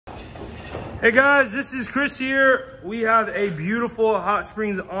Hey guys, this is Chris here. We have a beautiful Hot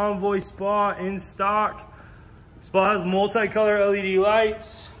Springs Envoy spa in stock. Spa has multicolor LED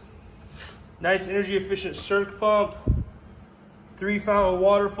lights, nice energy efficient circ pump, 3 fountain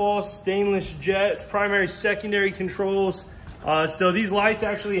waterfall, stainless jets, primary, secondary controls. So these lights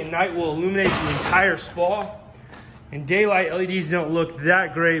actually at night will illuminate the entire spa. In daylight, LEDs don't look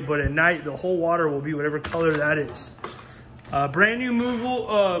that great, but at night, the whole water will be whatever color that is. Brand new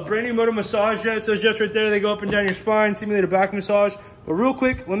motor massage jets. Those jets right there, they go up and down your spine, simulate a back massage. But real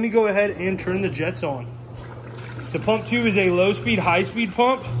quick, let me go ahead and turn the jets on. So pump 2 is a low speed, high speed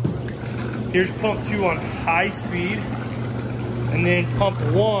pump. Here's pump 2 on high speed. And then pump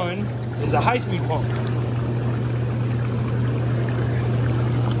 1 is a high speed pump.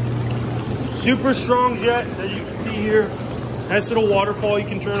 Super strong jets, as you can see here. Nice little waterfall you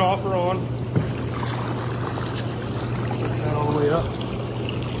can turn off or on. That all the way up.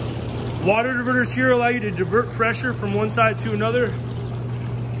 Water diverters here allow you to divert pressure from one side to another.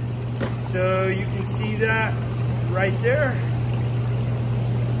 So you can see that right there.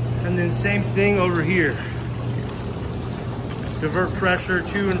 And then same thing over here. Divert pressure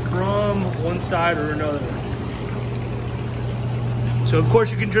to and from one side or another. So of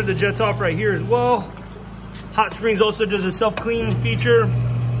course you can turn the jets off right here as well. Hot Springs also does a self-clean feature.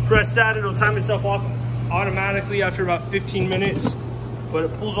 Press that, it'll time itself off automatically after about 15 minutes. But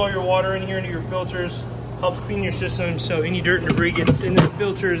it pulls all your water in here into your filters, helps clean your system so any dirt and debris gets into the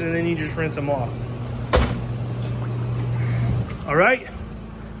filters and then you just rinse them off. All right,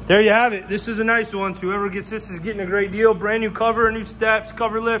 there you have it. This is a nice one. So whoever gets this is getting a great deal. Brand new cover, new steps,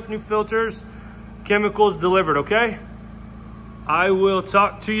 cover lift, new filters, chemicals delivered, okay? I will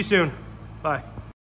talk to you soon. Bye.